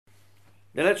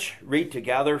Now let's read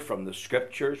together from the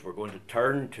scriptures. We're going to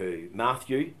turn to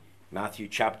Matthew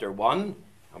chapter 1,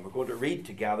 and we're going to read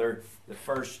together the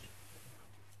first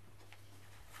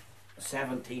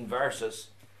 17 verses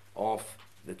of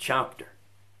the chapter.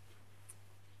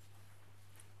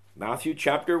 Matthew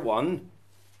chapter 1,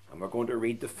 and we're going to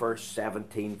read the first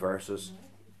 17 verses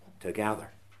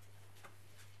together.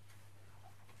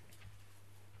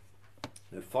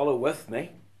 Now follow with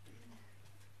me.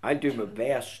 I'll do my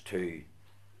best to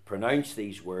pronounce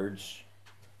these words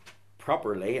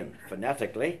properly and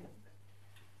phonetically.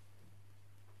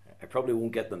 I probably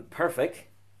won't get them perfect,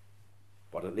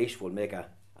 but at least we'll make an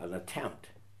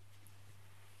attempt.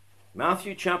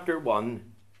 Matthew chapter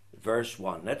 1, verse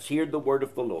 1. Let's hear the word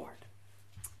of the Lord.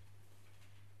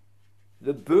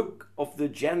 The book of the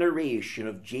generation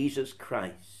of Jesus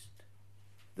Christ,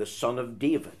 the son of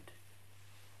David,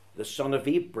 the son of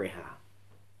Abraham.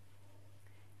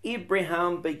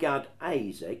 Abraham begat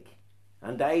Isaac,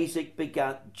 and Isaac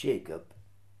begat Jacob,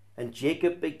 and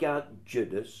Jacob begat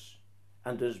Judas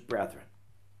and his brethren.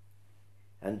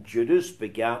 And Judas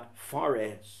begat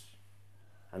Phares,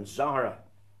 and Zara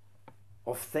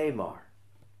of Thamar.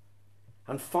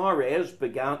 And Phares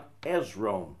begat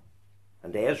Esrom,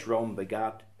 and Esrom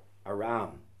begat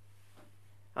Aram.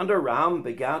 And Aram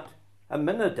begat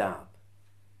Amminadab,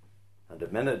 and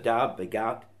Amminadab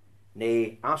begat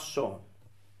Naasson.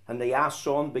 And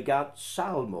Naasson begat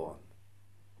Salmon,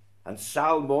 and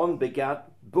Salmon begat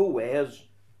Boaz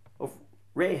of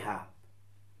Rahab,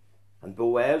 and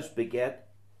Boaz begat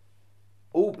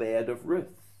Obed of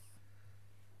Ruth,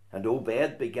 and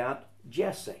Obed begat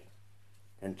Jesse,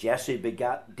 and Jesse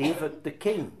begat David the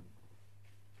king,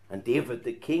 and David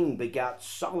the king begat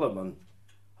Solomon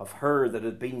of her that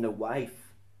had been the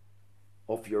wife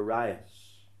of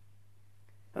Urias.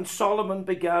 And Solomon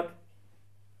begat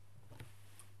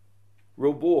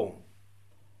Rehoboam,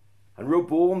 and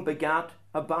Rehoboam begat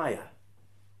Abiah,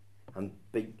 and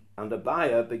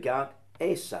Abiah begat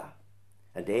Asa,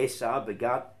 and Asa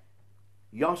begat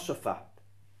Josaphat,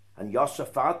 and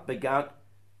Josaphat begat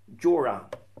Joram,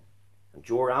 and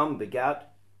Joram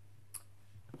begat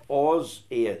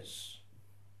Ozias.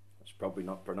 That's probably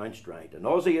not pronounced right. And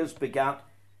Ozias begat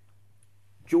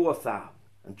Joatham,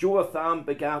 and Joatham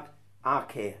begat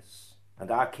Achaz, and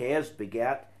Achaz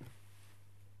begat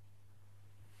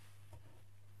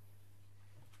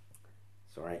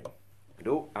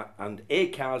and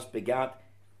Achaz begat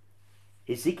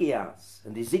Ezekias,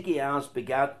 and Ezekias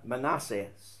begat Manasseh,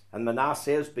 and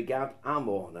Manasseh begat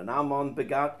Ammon, and Ammon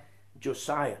begat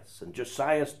Josias, and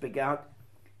Josias begat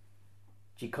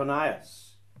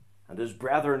Jeconias, and his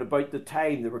brethren about the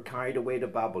time they were carried away to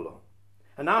Babylon.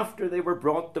 And after they were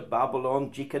brought to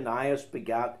Babylon, Jeconias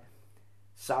begat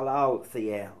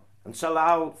Salathiel, and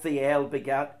Salathiel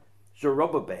begat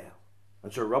Zerubbabel,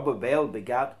 and Zerubbabel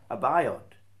begat Abiud,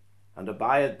 and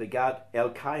Abiud begat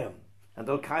Elkiam, and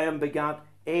Elkiam begat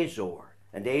Azor,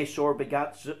 and Azor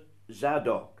begat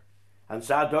Zadok, and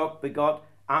Zadok begat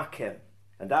Achim,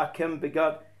 and Achim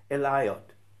begat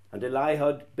Eliud, and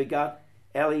Eliud begat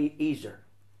Eliezer,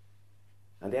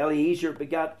 and Eliezer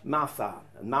begat Mathan,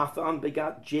 and Mathan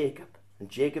begat Jacob, and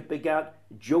Jacob begat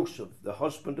Joseph, the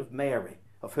husband of Mary,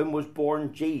 of whom was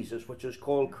born Jesus, which is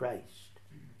called Christ.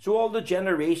 So all the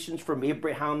generations from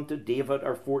Abraham to David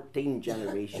are 14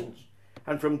 generations,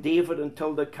 and from David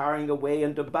until the carrying away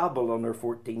into Babylon are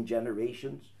 14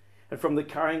 generations, and from the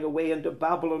carrying away into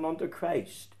Babylon unto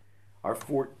Christ are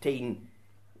 14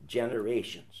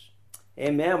 generations.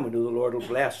 Amen. We know the Lord will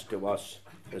bless to us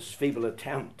this feeble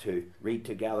attempt to read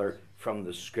together from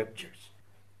the scriptures.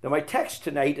 Now my text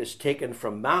tonight is taken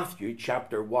from Matthew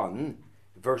chapter 1,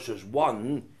 verses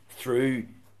 1 through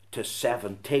to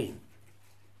 17.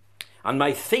 And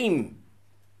my theme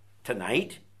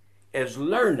tonight is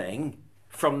learning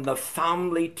from the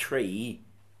family tree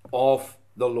of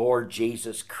the Lord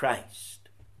Jesus Christ.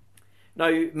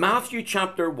 Now, Matthew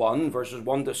chapter 1, verses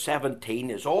 1 to 17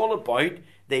 is all about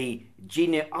the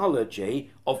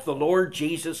genealogy of the Lord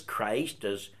Jesus Christ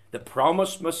as the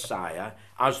promised Messiah,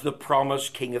 as the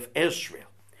promised King of Israel.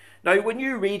 Now, when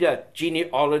you read a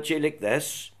genealogy like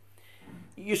this,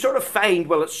 you sort of find,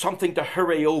 well, it's something to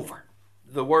hurry over.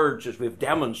 The words, as we've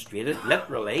demonstrated,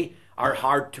 literally, are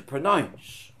hard to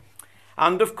pronounce.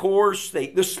 And of course,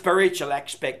 the spiritual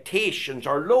expectations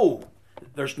are low.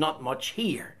 There's not much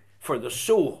here for the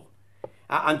soul.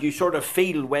 And you sort of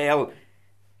feel, well,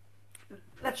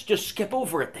 let's just skip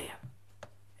over it then.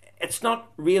 It's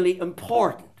not really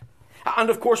important. And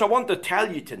of course, I want to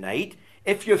tell you tonight,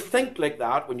 if you think like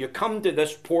that, when you come to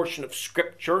this portion of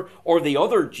Scripture or the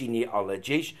other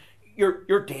genealogies,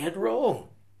 you're dead wrong.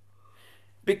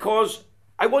 Because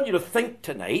I want you to think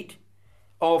tonight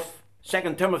of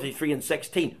 2 Timothy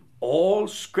 3:16. All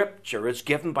scripture is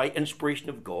given by inspiration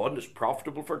of God and is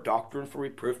profitable for doctrine, for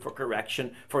reproof, for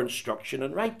correction, for instruction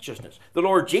in righteousness. The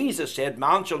Lord Jesus said,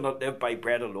 man shall not live by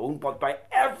bread alone, but by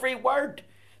every word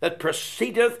that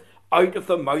proceedeth out of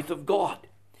the mouth of God.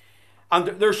 And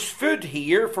there's food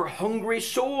here for hungry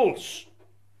souls.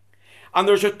 And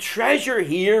there's a treasure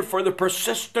here for the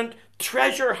persistent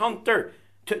treasure hunter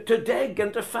to dig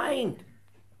and to find.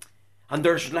 And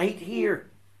there's light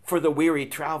here for the weary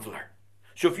traveller.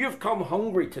 So if you've come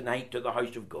hungry tonight to the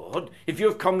house of God, if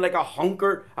you've come like a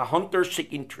hunter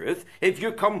seeking truth, if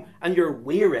you come and you're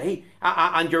weary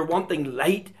and you're wanting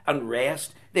light and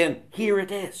rest, then here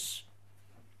it is.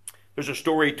 There's a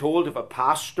story told of a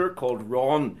pastor called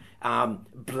Ron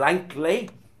Blankley,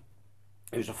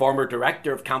 who's a former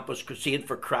director of Campus Crusade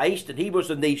for Christ, and he was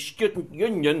in the student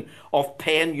union of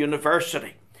Penn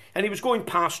University. And he was going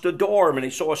past a dorm and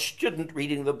he saw a student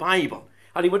reading the Bible.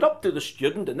 And he went up to the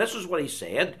student, and this is what he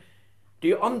said: do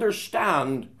you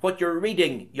understand what you're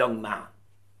reading, young man?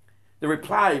 The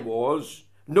reply was,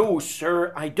 no,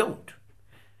 sir, I don't.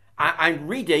 I'm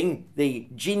reading the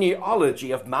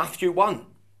genealogy of Matthew 1.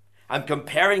 I'm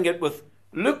comparing it with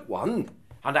Luke 1,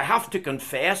 and I have to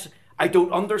confess, I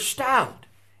don't understand.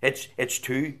 It's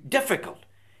too difficult.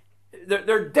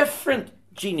 They're different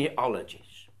genealogies.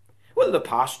 Well, the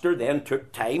pastor then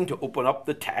took time to open up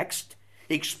the text.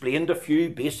 He explained a few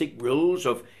basic rules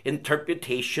of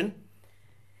interpretation.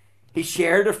 He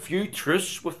shared a few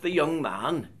truths with the young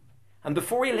man. And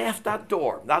before he left that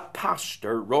door, that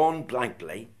pastor, Ron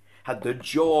Blankley, had the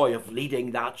joy of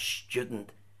leading that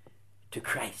student to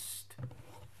Christ.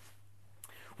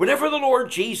 Whenever the Lord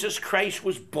Jesus Christ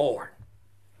was born,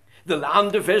 the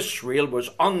land of Israel was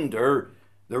under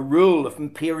the rule of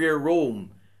Imperial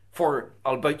Rome for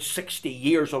about 60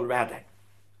 years already.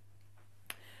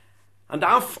 And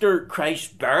after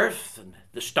Christ's birth and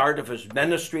the start of his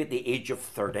ministry at the age of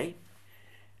 30,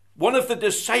 one of the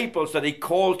disciples that he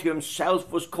called to himself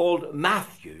was called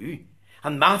Matthew.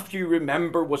 And Matthew,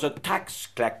 remember, was a tax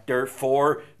collector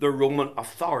for the Roman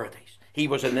authorities. He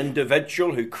was an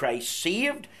individual who Christ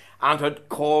saved and had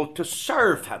called to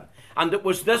serve him. And it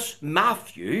was this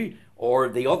Matthew, or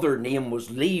the other name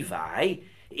was Levi,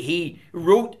 he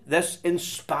wrote this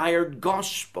inspired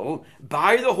gospel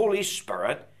by the Holy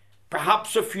Spirit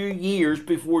perhaps a few years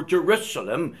before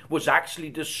Jerusalem was actually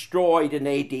destroyed in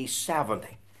AD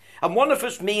 70. And one of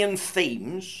his main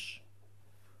themes,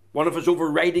 one of his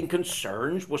overriding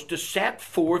concerns, was to set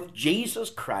forth Jesus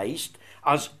Christ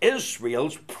as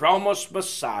Israel's promised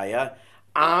Messiah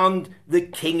and the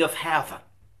King of Heaven.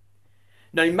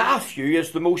 Now, Matthew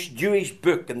is the most Jewish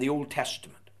book in the Old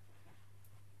Testament.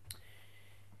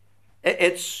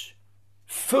 It's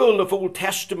full of Old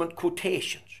Testament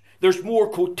quotations. There's more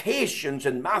quotations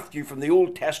in Matthew from the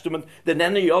Old Testament than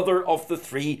any other of the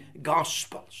three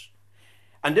Gospels.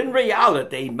 And in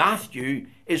reality, Matthew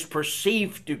is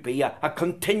perceived to be a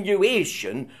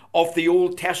continuation of the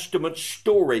Old Testament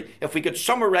story. If we could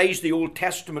summarize the Old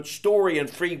Testament story in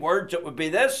 3 words, it would be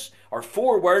this, or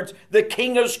 4 words: the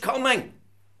King is coming.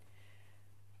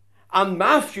 And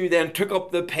Matthew then took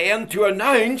up the pen to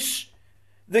announce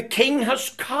the King has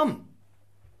come.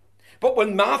 But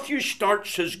when Matthew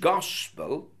starts his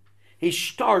gospel, he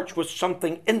starts with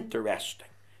something interesting,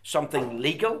 something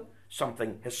legal,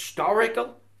 something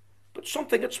historical, but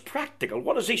something that's practical.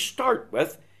 What does he start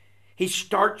with? He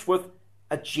starts with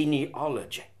a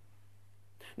genealogy.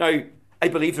 Now, I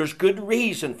believe there's good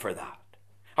reason for that.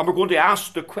 And we're going to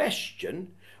ask the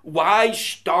question, why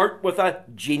start with a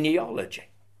genealogy?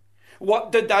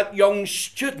 What did that young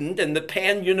student in the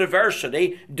Penn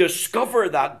University discover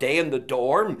that day in the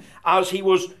dorm as he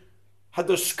had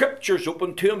the scriptures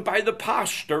opened to him by the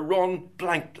pastor, Ron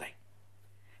Blankley?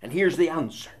 And here's the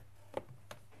answer.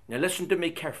 Now listen to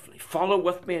me carefully. Follow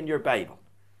with me in your Bible.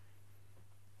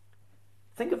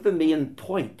 Think of the main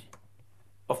point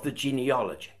of the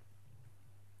genealogy.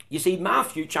 You see,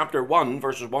 Matthew chapter 1,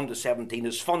 verses 1 to 17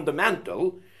 is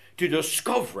fundamental to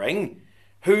discovering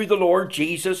who the Lord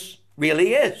Jesus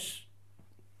really is.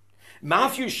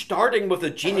 Matthew's starting with a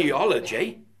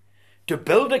genealogy to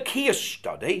build a case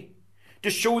study to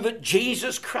show that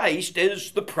Jesus Christ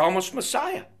is the promised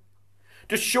Messiah,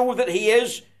 to show that he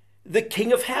is the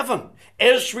King of Heaven,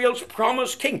 Israel's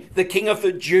promised King, the King of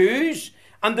the Jews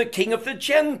and the King of the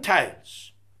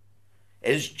Gentiles.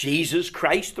 Is Jesus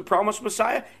Christ the promised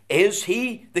Messiah? Is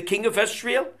he the King of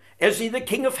Israel? Is he the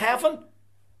King of Heaven?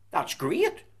 That's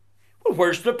great. Well,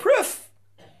 where's the proof?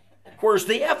 Where's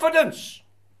the evidence?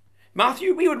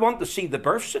 Matthew, we would want to see the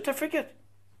birth certificate.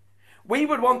 We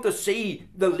would want to see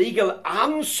the legal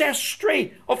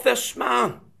ancestry of this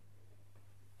man.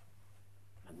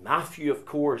 And Matthew, of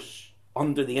course,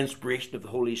 under the inspiration of the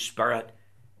Holy Spirit,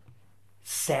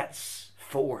 sets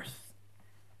forth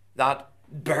that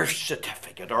birth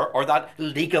certificate or that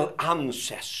legal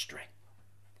ancestry.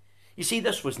 You see,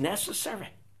 this was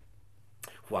necessary.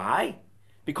 Why?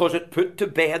 Because it put to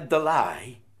bed the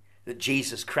lie that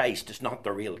Jesus Christ is not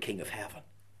the real King of heaven.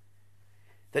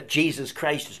 That Jesus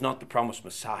Christ is not the promised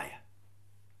Messiah.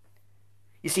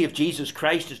 You see, if Jesus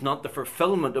Christ is not the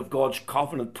fulfillment of God's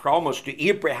covenant promise to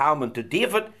Abraham and to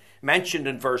David, mentioned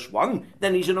in verse 1,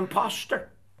 then he's an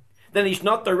impostor. Then he's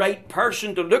not the right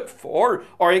person to look for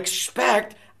or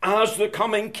expect as the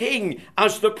coming King,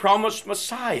 as the promised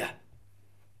Messiah.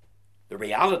 The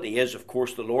reality is, of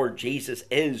course, the Lord Jesus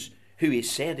is who he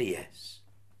said he is.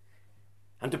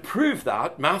 And to prove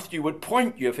that, Matthew would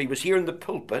point you, if he was here in the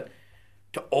pulpit,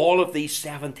 to all of these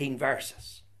 17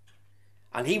 verses.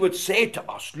 And he would say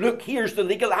to us, look, here's the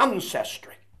legal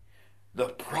ancestry. The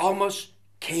promised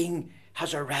King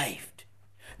has arrived.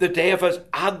 The day of his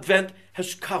advent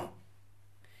has come.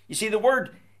 You see, the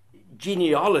word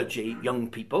genealogy, young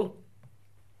people,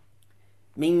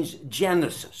 means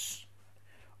Genesis,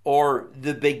 or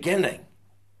the beginning,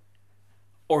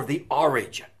 or the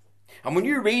origin. And when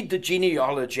you read the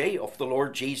genealogy of the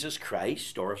Lord Jesus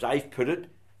Christ, or as I've put it,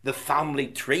 the family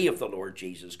tree of the Lord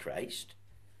Jesus Christ,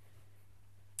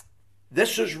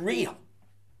 this is real.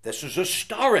 This is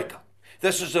historical.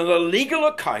 This is an legal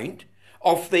account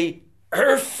of the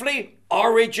earthly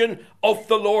origin of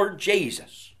the Lord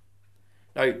Jesus.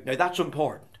 Now that's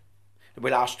important.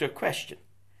 We'll ask you a question.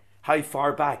 How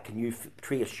far back can you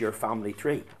trace your family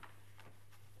tree?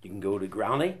 You can go to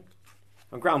Granny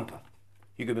and Grandpa.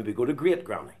 You can maybe go to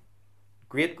Great-Granny,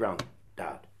 Great-Granddad.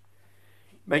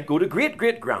 You might go to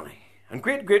Great-Great-Granny and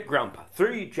Great-Great-Grandpa.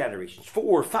 3 generations,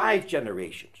 4, 5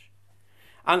 generations.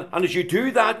 And as you do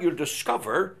that, you'll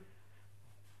discover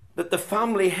that the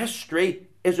family history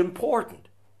is important.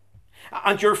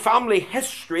 And your family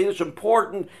history that's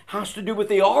important has to do with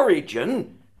the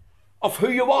origin of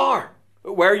who you are,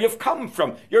 where you've come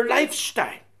from, your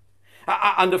lifestyle.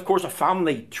 And of course, a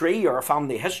family tree or a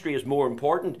family history is more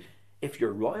important if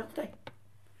you're royalty,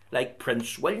 like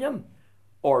Prince William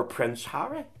or Prince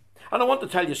Harry. And I want to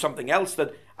tell you something else,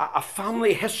 that a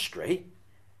family history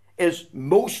is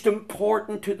most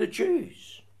important to the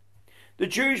Jews. The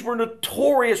Jews were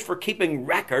notorious for keeping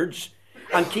records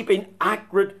and keeping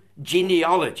accurate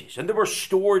genealogies, and they were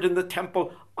stored in the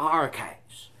temple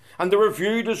archives, and they were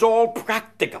viewed as all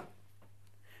practical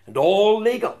and all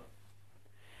legal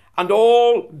and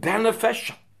all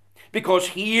beneficial, because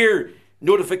here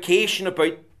notification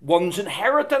about one's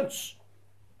inheritance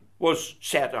was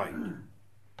set out.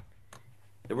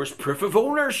 There was proof of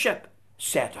ownership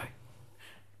set out.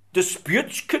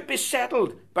 Disputes could be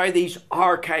settled by these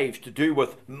archives to do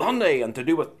with money and to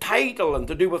do with title and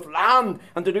to do with land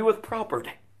and to do with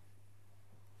property.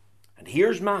 And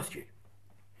here's Matthew.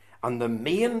 And the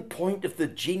main point of the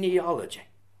genealogy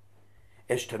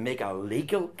is to make a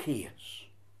legal case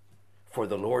for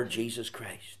the Lord Jesus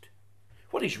Christ.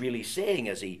 What he's really saying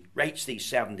as he writes these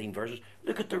 17 verses,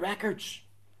 look at the records.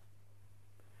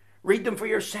 Read them for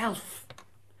yourself.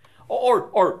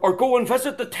 Or go and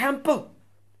visit the temple.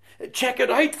 Check it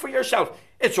out for yourself.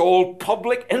 It's all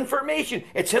public information.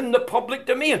 It's in the public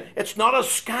domain. It's not a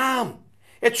scam.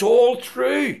 It's all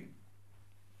true.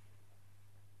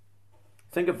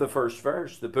 Think of the first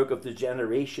verse, the book of the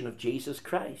generation of Jesus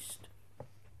Christ.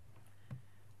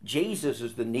 Jesus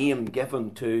is the name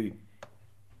given to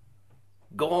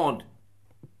God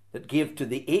that gave to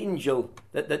the angel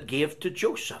that gave to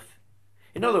Joseph.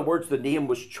 In other words, the name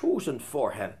was chosen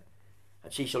for him.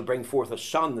 And she shall bring forth a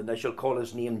son, and they shall call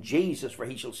his name Jesus, for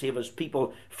he shall save his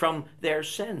people from their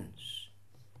sins.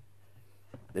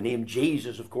 The name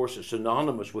Jesus, of course, is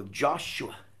synonymous with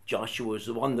Joshua. Joshua is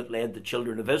the one that led the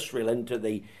children of Israel into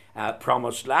the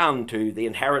promised land, to the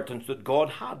inheritance that God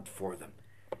had for them.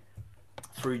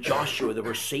 Through Joshua, they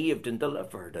were saved and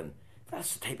delivered, and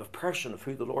that's the type of person of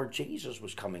who the Lord Jesus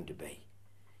was coming to be.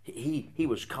 He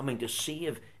was coming to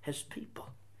save his people.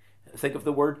 Think of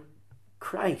the word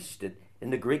Christ. In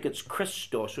the Greek, it's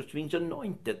Christos, which means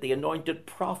anointed, the anointed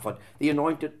prophet, the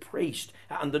anointed priest,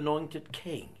 and the anointed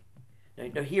king.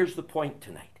 Now here's the point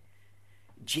tonight.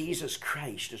 Jesus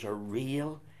Christ is a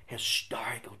real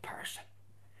historical person.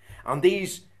 And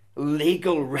these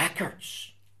legal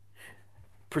records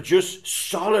produce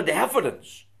solid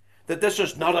evidence that this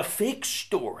is not a fake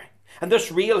story. And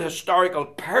this real historical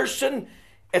person,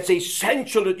 it's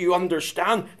essential that you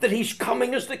understand that he's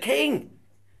coming as the king.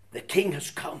 The king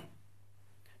has come.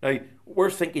 Now, we're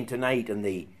thinking tonight in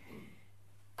the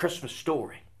Christmas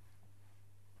story.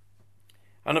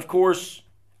 And of course,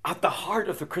 at the heart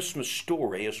of the Christmas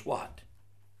story is what?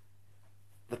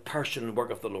 The person and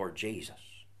work of the Lord Jesus.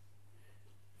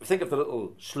 Think of the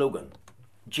little slogan,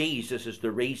 Jesus is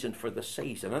the reason for the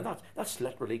season. And that's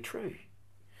literally true.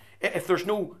 If there's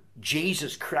no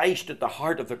Jesus Christ at the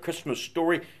heart of the Christmas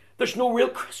story, there's no real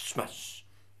Christmas.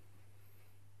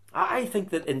 I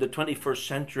think that in the 21st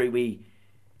century we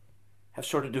have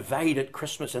sort of divided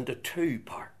Christmas into two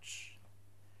parts.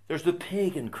 There's the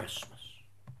pagan Christmas.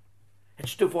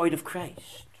 It's devoid of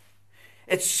Christ.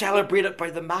 It's celebrated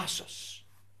by the masses.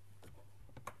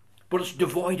 But it's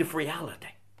devoid of reality.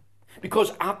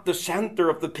 Because at the centre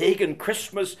of the pagan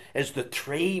Christmas is the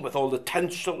tree with all the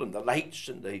tinsel and the lights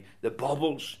and the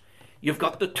baubles. You've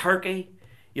got the turkey.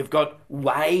 You've got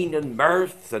wine and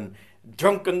mirth and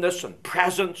drunkenness and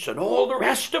presents and all the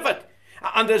rest of it.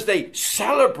 And as they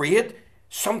celebrate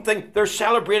something, they're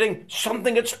celebrating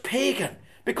something that's pagan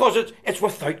because it's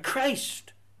without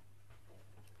Christ.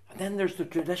 And then there's the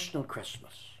traditional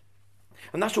Christmas.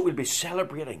 And that's what we'll be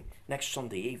celebrating next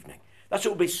Sunday evening. That's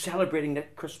what we'll be celebrating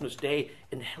next Christmas Day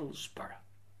in Hillsborough.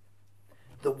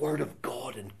 The Word of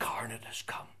God incarnate has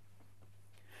come.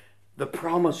 The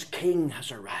promised King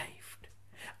has arrived.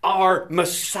 Our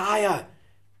Messiah,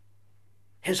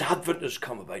 his advent has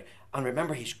come about. And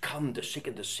remember, he's come to seek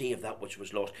and to save that which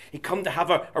was lost. He come to have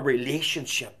a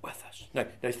relationship with us. Now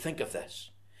think of this.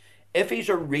 If he's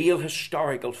a real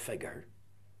historical figure,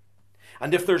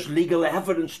 and if there's legal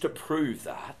evidence to prove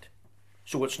that,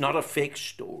 so it's not a fake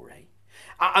story,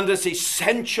 and it's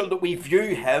essential that we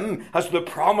view him as the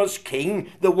promised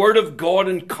King, the Word of God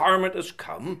incarnate has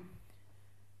come,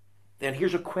 then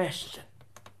here's a question.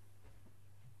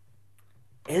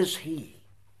 Is he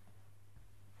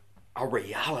a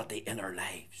reality in our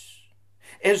lives?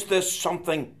 Is this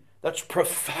something that's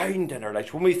profound in our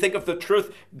lives? When we think of the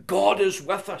truth, God is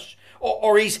with us,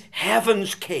 or he's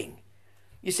heaven's King.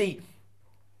 You see,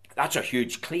 that's a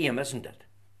huge claim, isn't it?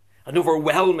 An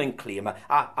overwhelming claim,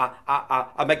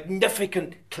 a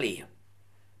magnificent claim.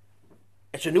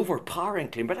 It's an overpowering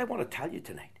claim, but I want to tell you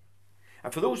tonight,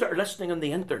 and for those that are listening on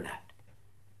the internet,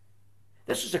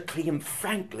 this is a claim,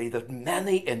 frankly, that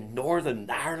many in Northern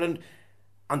Ireland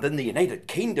and in the United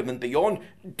Kingdom and beyond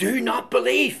do not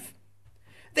believe.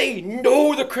 They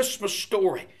know the Christmas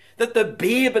story, that the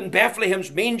babe in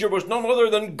Bethlehem's manger was none other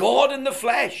than God in the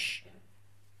flesh.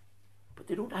 But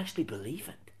they don't actually believe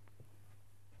it.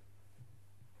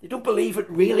 They don't believe it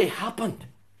really happened.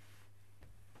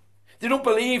 They don't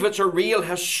believe it's a real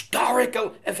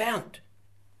historical event.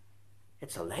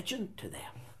 It's a legend to them.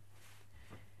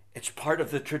 It's part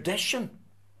of the tradition.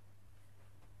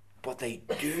 But they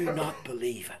do not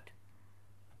believe it.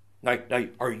 Now,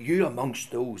 are you amongst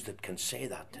those that can say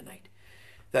that tonight?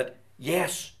 That,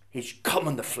 yes, he's come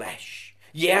in the flesh.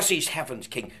 Yes, he's heaven's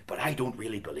King, but I don't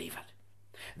really believe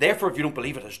it. Therefore, if you don't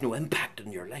believe it, there's no impact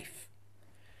in your life.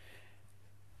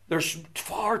 There's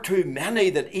far too many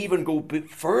that even go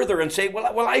further and say,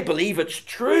 well, I believe it's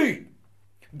true.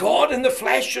 God in the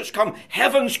flesh has come.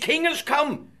 Heaven's King has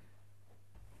come.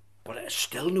 But it has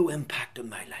still no impact in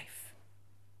my life.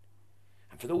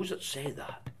 And for those that say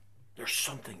that, there's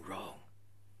something wrong.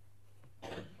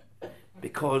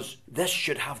 Because this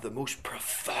should have the most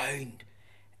profound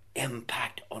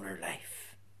impact on our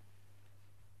life.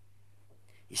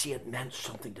 You see, it meant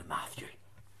something to Matthew.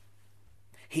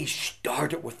 He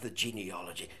started with the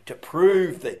genealogy to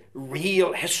prove the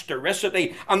real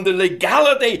historicity and the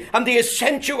legality and the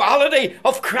essentiality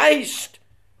of Christ.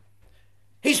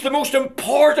 He's the most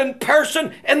important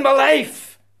person in my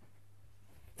life.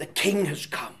 The King has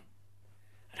come,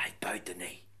 and I bowed the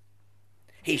knee.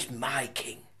 He's my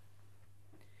King.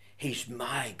 He's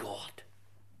my God.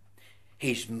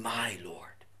 He's my Lord.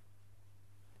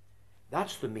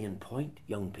 That's the main point,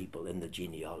 young people, in the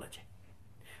genealogy.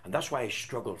 And that's why I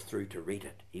struggled through to read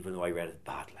it, even though I read it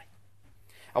badly.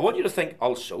 I want you to think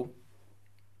also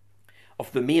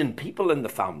of the main people in the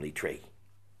family tree.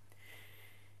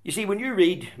 You see, when you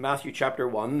read Matthew chapter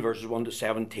 1, verses 1 to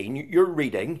 17, you're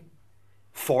reading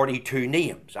 42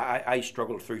 names. I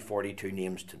struggled through 42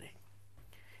 names today.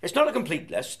 It's not a complete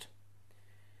list,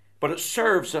 but it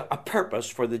serves a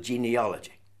purpose for the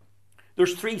genealogy.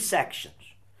 There's 3 sections.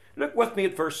 Look with me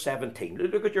at verse 17.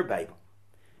 Look at your Bible.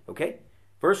 Okay?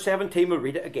 Verse 17, we'll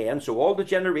read it again. So all the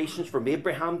generations from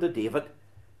Abraham to David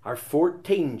are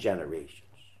 14 generations.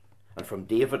 And from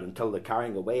David until the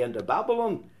carrying away into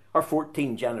Babylon are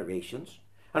 14 generations.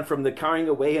 And from the carrying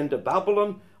away into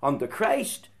Babylon unto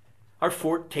Christ are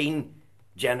 14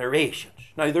 generations.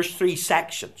 Now there's 3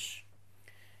 sections.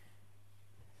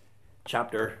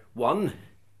 chapter 1,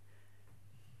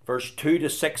 verse 2 to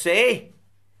 6a,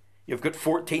 you've got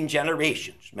 14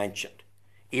 generations mentioned,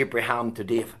 Abraham to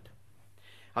David.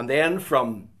 And then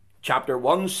from chapter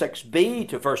 1, 6b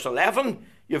to verse 11,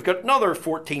 you've got another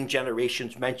 14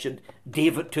 generations mentioned,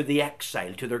 David to the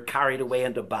exile, to their carried away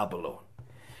into Babylon.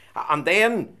 And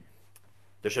then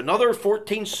there's another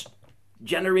 14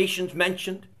 generations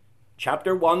mentioned,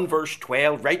 chapter 1, verse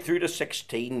 12, right through to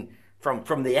 16,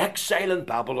 from the exile in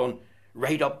Babylon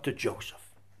right up to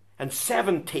Joseph. And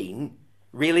 17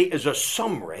 really is a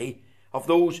summary of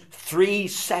those three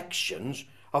sections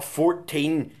of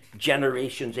 14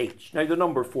 generations each. Now, the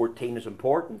number 14 is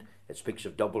important. It speaks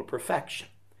of double perfection.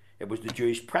 It was the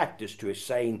Jewish practice to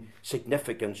assign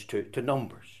significance to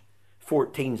numbers.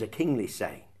 14 is a kingly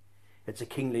sign. It's a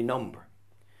kingly number.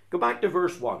 Go back to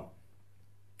verse 1.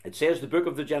 It says, the book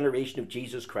of the generation of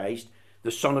Jesus Christ,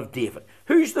 the son of David.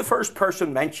 Who's the first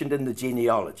person mentioned in the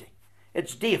genealogy?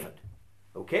 It's David.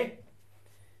 Okay?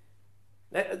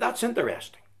 Now, that's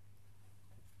interesting.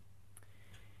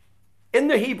 In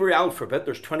the Hebrew alphabet,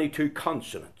 there's 22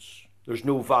 consonants. There's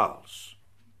no vowels.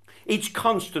 Each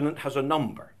consonant has a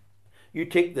number. You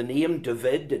take the name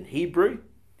David in Hebrew,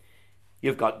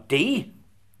 you've got D,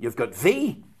 you've got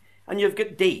V, and you've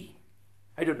got D.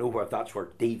 I don't know where that's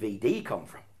where DVD come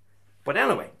from. But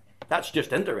anyway, that's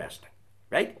just interesting,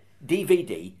 right?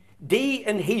 DVD. D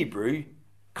in Hebrew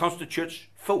constitutes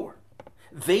 4.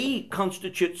 V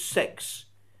constitutes 6.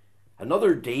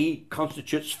 Another D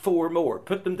constitutes 4 more.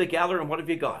 Put them together and what have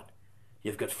you got?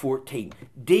 You've got 14.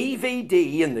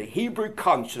 DVD in the Hebrew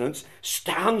consonants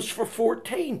stands for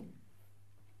 14.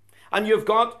 And you've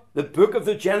got the book of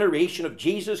the generation of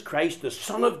Jesus Christ, the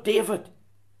son of David.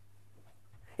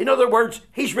 In other words,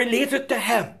 he's related to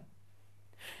him.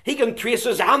 He can trace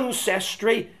his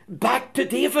ancestry back to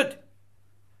David.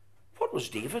 What was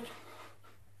David?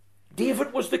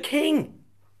 David was the king.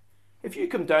 If you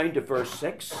come down to verse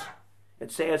 6,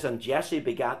 it says, and Jesse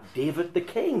begat David the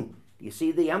king. Do you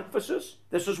see the emphasis?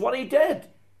 This is what he did.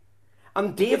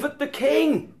 And David the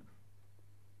king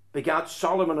begat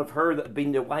Solomon of her that had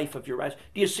been the wife of Uriah.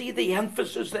 Do you see the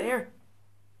emphasis there?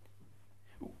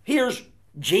 Here's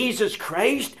Jesus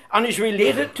Christ, and he's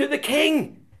related to the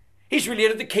king. He's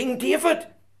related to King David.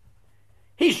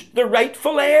 He's the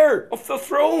rightful heir of the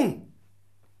throne.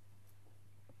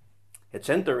 It's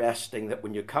interesting that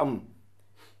when you come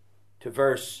to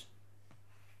verse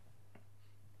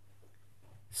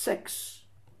 6,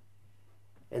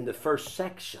 in the first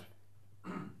section,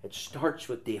 it starts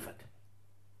with David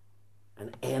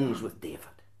and ends with David.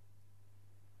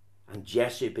 And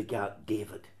Jesse begat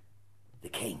David, the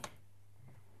king.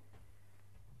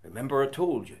 Remember I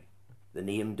told you, the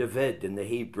name David in the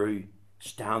Hebrew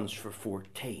stands for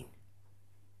 14.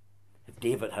 If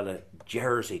David had a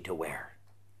jersey to wear,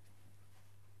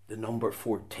 the number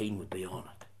 14 would be on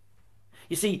it.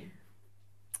 You see,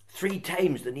 3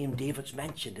 times the name David's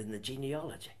mentioned in the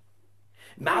genealogy.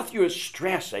 Matthew is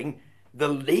stressing the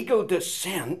legal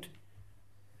descent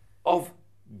of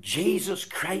Jesus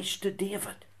Christ to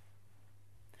David.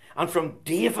 And from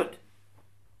David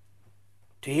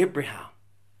to Abraham.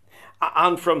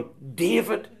 And from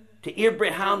David to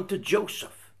Abraham to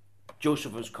Joseph.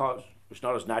 Joseph was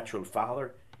not his natural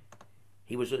father.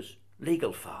 He was his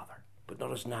legal father, but not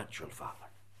his natural father.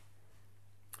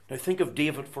 Now think of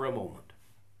David for a moment.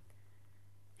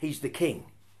 He's the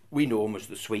king. We know him as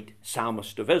the sweet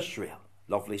psalmist of Israel,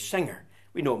 lovely singer.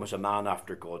 We know him as a man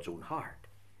after God's own heart.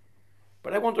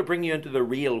 But I want to bring you into the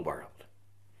real world.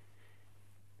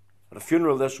 At a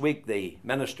funeral this week, the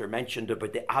minister mentioned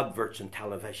about the adverts in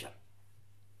television.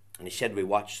 And he said we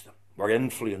watch them. We're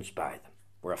influenced by them.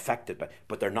 We're affected by them.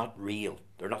 But they're not real.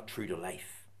 They're not true to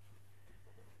life.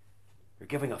 They're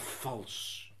giving a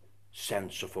false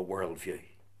sense of a worldview.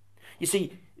 You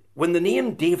see, when the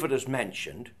name David is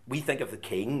mentioned, we think of the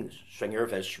king, the singer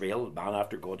of Israel, man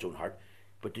after God's own heart.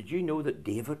 But did you know that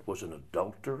David was an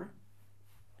adulterer?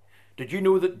 Did you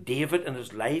know that David in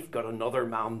his life got another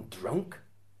man drunk?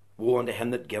 Woe unto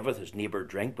him that giveth his neighbour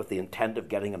drink with the intent of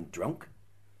getting him drunk.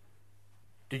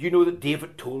 Did you know that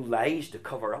David told lies to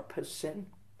cover up his sin?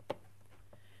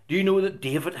 Do you know that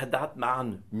David had that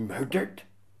man murdered?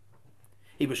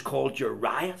 He was called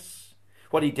Urias.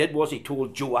 What he did was he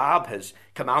told Joab, his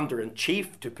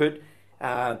commander-in-chief, to put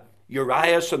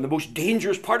Urias on the most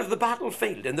dangerous part of the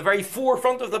battlefield, in the very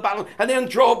forefront of the battle, and then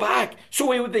draw back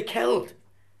so he would be killed,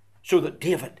 so that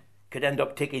David could end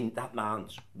up taking that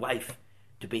man's wife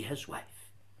to be his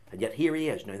wife. And yet here he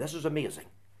is. Now this is amazing.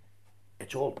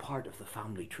 It's all part of the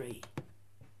family tree.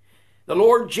 The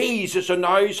Lord Jesus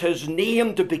allows his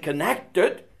name to be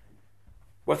connected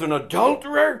with an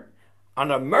adulterer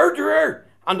and a murderer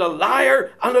and a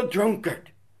liar and a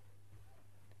drunkard.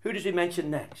 Who does he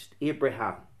mention next?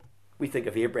 Abraham. We think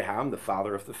of Abraham, the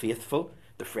father of the faithful,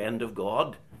 the friend of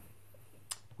God.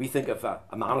 We think of a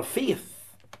man of faith.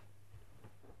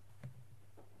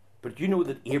 But do you know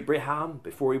that Abraham,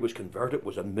 before he was converted,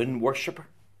 was a moon worshipper?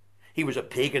 He was a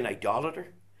pagan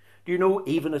idolater. Do you know,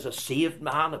 even as a saved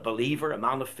man, a believer, a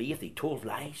man of faith, he told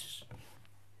lies.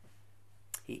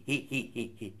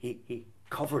 He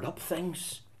covered up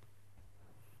things.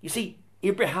 You see,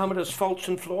 Abraham had his faults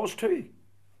and flaws too.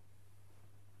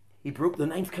 He broke the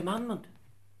 9th commandment.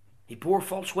 He bore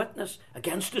false witness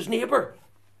against his neighbour.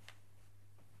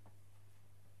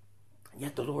 And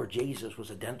yet the Lord Jesus was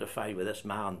identified with this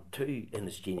man too in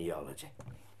his genealogy.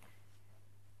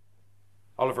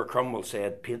 Oliver Cromwell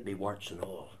said, "Paint me warts and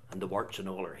all," and the warts and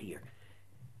all are here.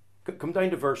 Come down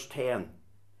to verse 10.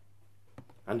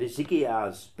 And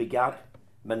Ezekias begat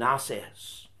Manasseh.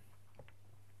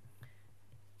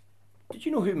 Did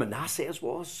you know who Manasseh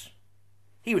was?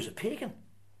 He was a pagan.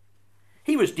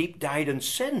 He was deep dyed in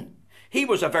sin. He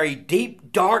was a very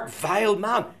deep, dark, vile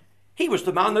man. He was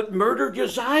the man that murdered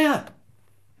Uzziah.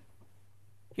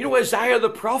 You know Isaiah the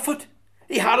prophet?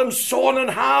 He had him sawn in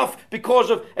half because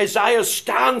of Isaiah's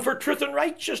stand for truth and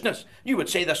righteousness. You would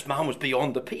say this man was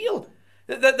beyond the pale.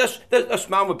 This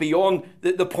man was beyond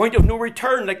the point of no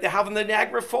return, like they have in the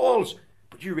Niagara Falls.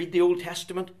 But you read the Old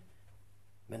Testament,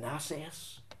 Manasseh,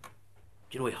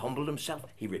 do you know he humbled himself?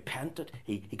 He repented.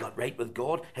 He got right with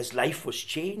God. His life was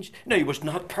changed. Now, he was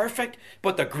not perfect,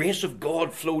 but the grace of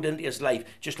God flowed into his life,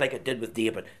 just like it did with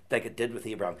David, like it did with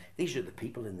Abraham. These are the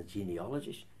people in the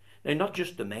genealogies. Now, not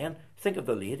just the men. Think of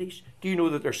the ladies. Do you know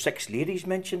that there are 6 ladies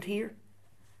mentioned here?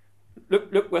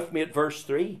 Look with me at verse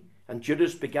 3. And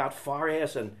Judas begat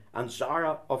Phares and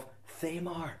Zara of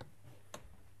Thamar.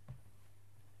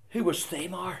 Who was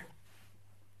Thamar?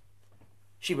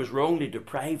 She was wrongly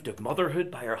deprived of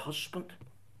motherhood by her husband.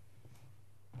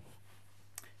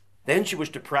 Then she was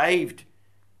deprived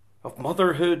of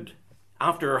motherhood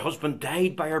after her husband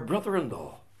died by her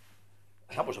brother-in-law.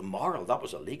 That was immoral. That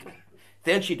was illegal.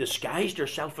 Then she disguised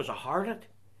herself as a harlot.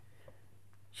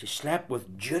 She slept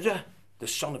with Judah, the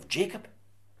son of Jacob.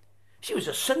 She was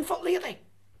a sinful lady.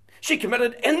 She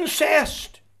committed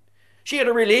incest. She had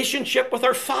a relationship with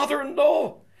her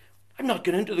father-in-law. I'm not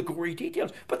going into the gory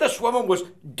details, but this woman was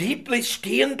deeply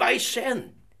stained by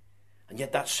sin. And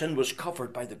yet that sin was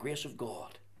covered by the grace of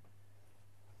God.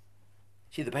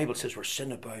 See, the Bible says where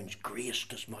sin abounds, grace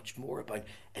does much more abound.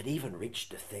 It even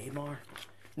reached to Thamar.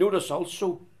 Notice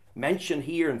also, mentioned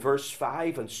here in verse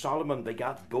 5, and Solomon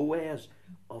begat Boaz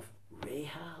of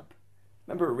Rahab.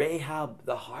 Remember Rahab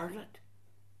the harlot?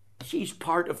 She's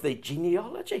part of the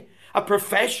genealogy. A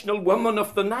professional woman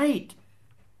of the night.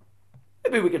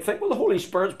 Maybe we could think, well, the Holy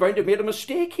Spirit's bound to have made a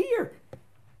mistake here.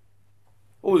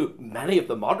 Oh, many of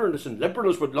the modernists and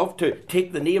liberals would love to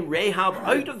take the name Rahab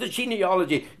out of the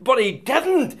genealogy, but he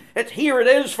didn't. Here it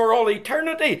is for all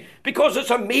eternity, because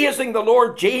it's amazing the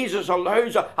Lord Jesus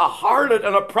allows a harlot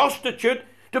and a prostitute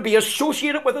to be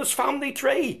associated with his family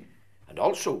tree. And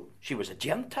also, she was a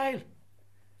Gentile.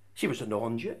 She was a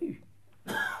non-Jew.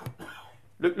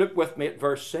 Look with me at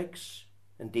verse 6.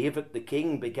 And David the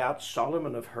king begat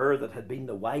Solomon of her that had been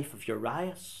the wife of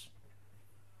Urias.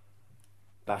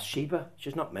 Bathsheba,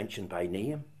 she's not mentioned by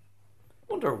name.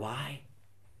 Wonder why?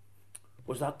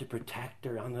 Was that to protect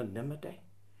her anonymity?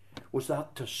 Was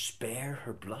that to spare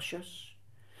her blushes?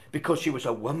 Because she was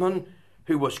a woman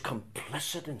who was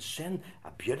complicit in sin,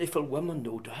 a beautiful woman,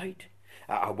 no doubt,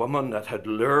 a woman that had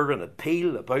lure and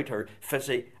appeal about her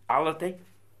physicality.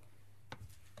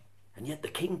 And yet the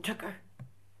king took her.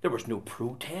 There was no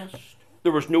protest.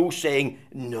 There was no saying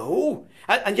no.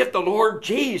 And yet the Lord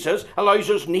Jesus allows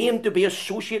his name to be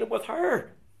associated with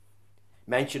her.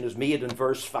 Mention is made in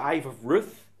verse 5 of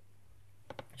Ruth.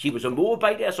 She was a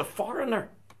Moabitess, a foreigner.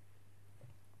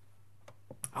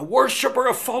 A worshipper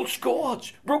of false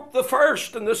gods. Broke the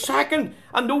first and the second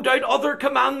and no doubt other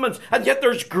commandments. And yet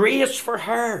there's grace for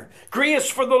her. Grace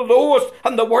for the lowest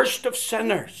and the worst of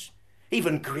sinners.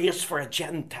 Even grace for a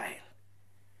Gentile.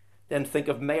 Then think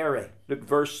of Mary. Look,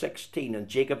 verse 16. And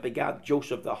Jacob begat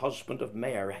Joseph, the husband of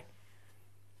Mary.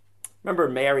 Remember,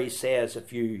 Mary says,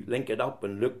 if you link it up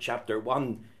in Luke chapter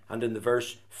 1 and in the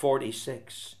verse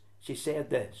 46, she said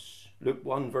this. Luke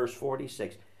 1 verse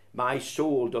 46. My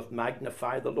soul doth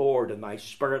magnify the Lord, and my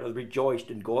spirit hath rejoiced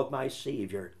in God my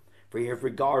Saviour. For he hath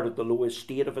regarded the low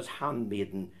estate of his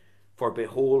handmaiden. For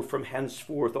behold, from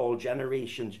henceforth all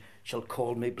generations shall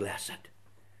call me blessed.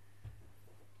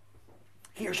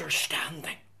 Here's her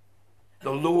standing.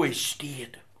 The low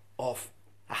estate of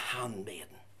a handmaiden.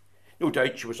 No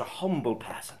doubt she was a humble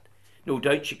peasant. No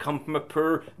doubt she come from a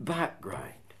poor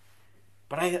background.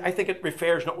 But I think it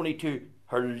refers not only to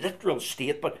her literal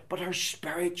state, but her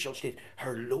spiritual state,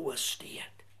 her lowest state.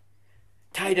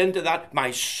 Tied into that,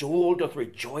 my soul doth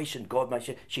rejoice in God.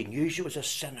 She knew she was a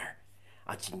sinner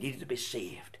and she needed to be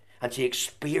saved. And she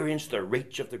experienced the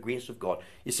reach of the grace of God.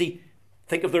 You see,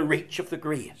 think of the reach of the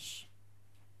grace.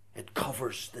 It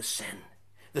covers the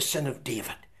sin of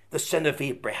David, the sin of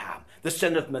Abraham, the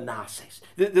sin of Manasseh,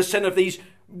 the sin of these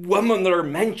women that are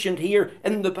mentioned here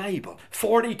in the Bible.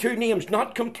 42 names,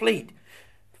 not complete.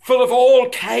 Full of all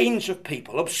kinds of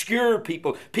people, obscure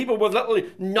people, people with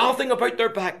literally nothing about their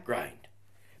background.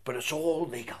 But it's all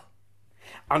legal.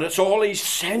 And it's all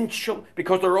essential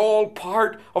because they're all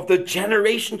part of the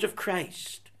generations of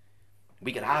Christ.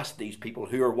 We could ask these people,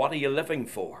 what are you living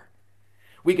for?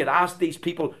 We could ask these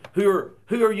people, who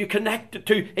are you connected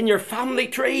to in your family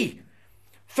tree?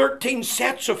 13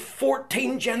 sets of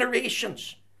 14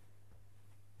 generations.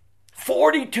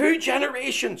 42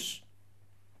 generations.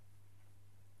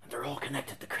 And they're all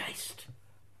connected to Christ.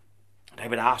 And I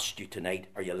would ask you tonight,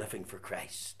 are you living for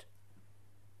Christ?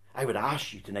 I would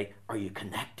ask you tonight, are you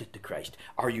connected to Christ?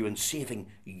 Are you in saving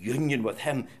union with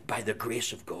him by the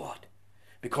grace of God?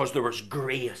 Because there was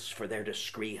grace for their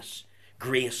disgrace,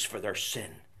 grace for their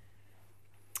sin.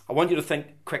 I want you to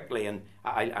think quickly, and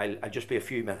I'll just be a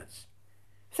few minutes.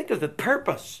 Think of the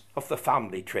purpose of the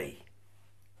family tree.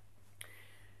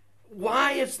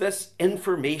 Why is this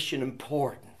information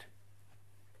important?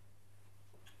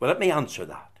 Well, let me answer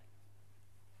that.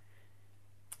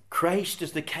 Christ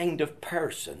is the kind of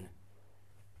person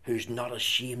who's not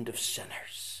ashamed of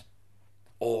sinners.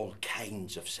 All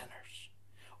kinds of sinners.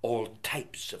 All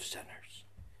types of sinners.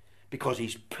 Because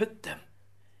he's put them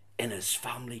in his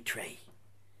family tree.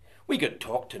 We could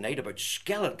talk tonight about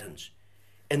skeletons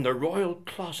in the royal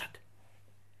closet.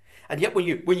 And yet when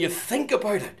you think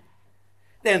about it,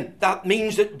 then that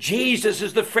means that Jesus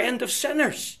is the friend of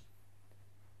sinners.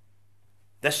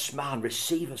 This man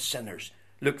receiveth sinners.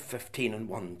 Luke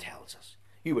 15:1 tells us.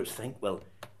 You would think, well,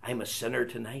 I'm a sinner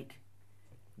tonight.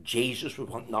 Jesus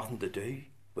would want nothing to do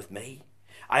with me.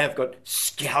 I have got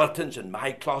skeletons in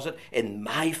my closet, in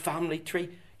my family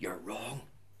tree. You're wrong.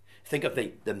 Think of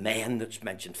the men that's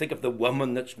mentioned. Think of the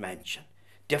woman that's mentioned.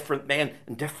 Different men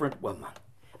and different women.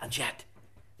 And yet,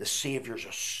 the Saviour's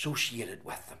associated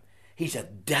with them. He's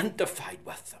identified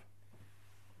with them.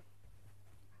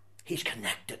 He's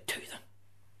connected to them.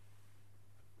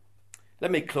 Let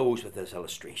me close with this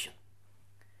illustration.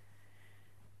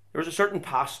 There was a certain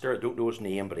pastor, I don't know his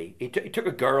name, but he took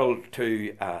a girl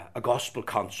to a gospel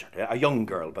concert, a young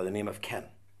girl by the name of Kim.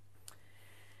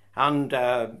 And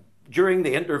during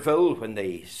the interval, when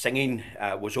the singing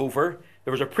was over,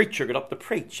 there was a preacher got up to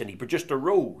preach, and he produced a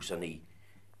rose, and he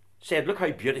said, look how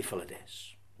beautiful it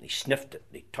is. And he sniffed it,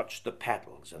 and he touched the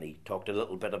petals, and he talked a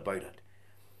little bit about it.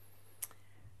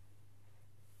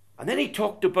 And then he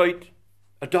talked about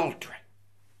adultery.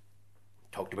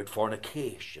 Talked about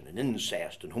fornication and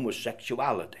incest and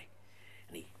homosexuality.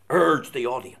 And he urged the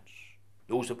audience,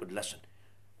 those that would listen,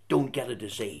 don't get a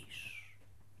disease.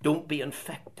 Don't be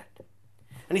infected.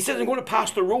 And he says, I'm going to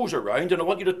pass the rose around and I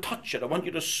want you to touch it. I want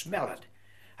you to smell it.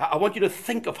 I want you to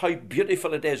think of how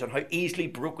beautiful it is and how easily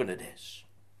broken it is.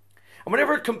 And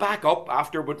whenever it came back up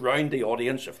after it went round the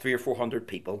audience of 300 or 400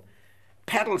 people,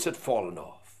 petals had fallen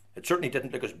off. It certainly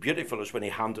didn't look as beautiful as when he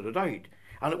handed it out.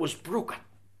 And it was broken.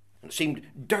 And it seemed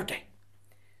dirty.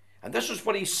 And this is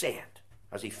what he said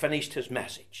as he finished his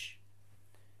message.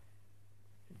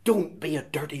 Don't be a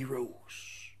dirty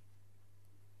rose.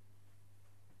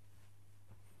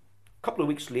 A couple of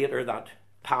weeks later, that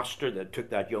pastor that took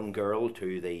that young girl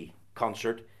to the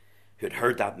concert, who had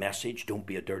heard that message, don't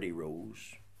be a dirty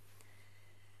rose,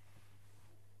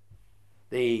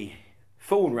 the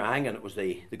phone rang, and it was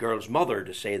the girl's mother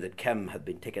to say that Kim had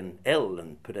been taken ill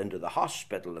and put into the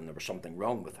hospital and there was something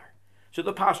wrong with her. So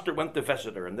the pastor went to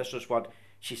visit her, and this is what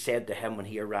she said to him when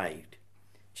he arrived.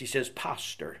 She says,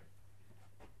 Pastor,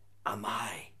 am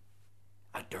I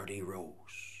a dirty rose?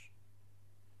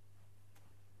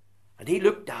 And he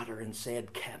looked at her and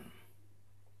said, Kim,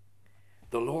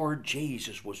 the Lord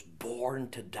Jesus was born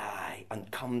to die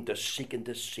and come to seek and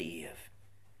to save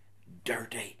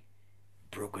dirty,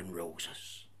 broken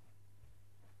roses.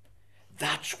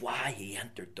 That's why he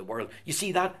entered the world. You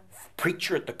see, that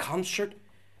preacher at the concert,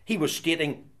 he was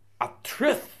stating a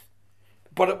truth,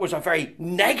 but it was a very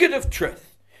negative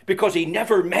truth, because he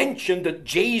never mentioned that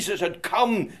Jesus had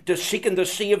come to seek and to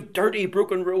save dirty,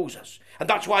 broken roses. And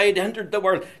that's why he'd entered the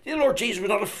world. The Lord Jesus was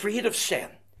not afraid of sin.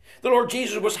 The Lord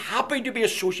Jesus was happy to be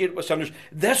associated with sinners.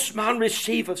 This man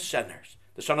receiveth sinners.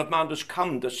 The Son of Man has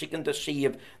come to seek and to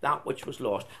save that which was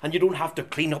lost. And you don't have to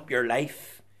clean up your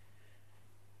life.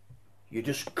 You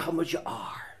just come as you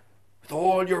are, with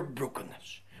all your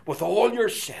brokenness, with all your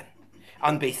sin,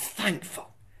 and be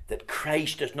thankful that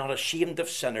Christ is not ashamed of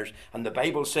sinners. And the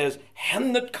Bible says,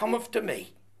 him that cometh to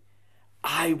me,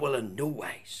 I will in no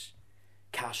wise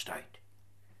cast out.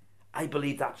 I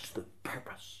believe that's the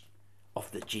purpose of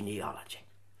the genealogy.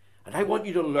 And I want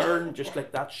you to learn just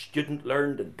like that student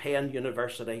learned in Penn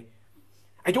University.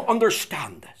 I don't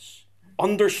understand this.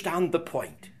 Understand the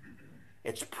point.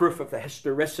 It's proof of the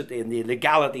historicity and the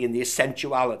legality and the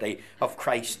essentiality of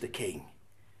Christ the King.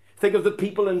 Think of the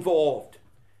people involved,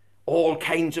 all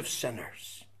kinds of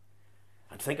sinners.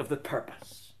 And think of the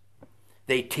purpose.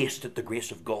 They tasted the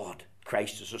grace of God.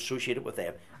 Christ is associated with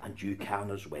them, and you can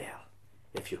as well.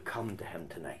 If you come to him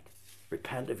tonight,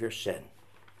 repent of your sin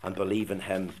and believe in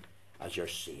him as your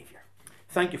Saviour.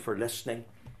 Thank you for listening.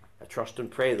 I trust and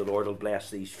pray the Lord will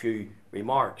bless these few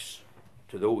remarks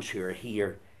to those who are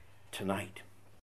here tonight.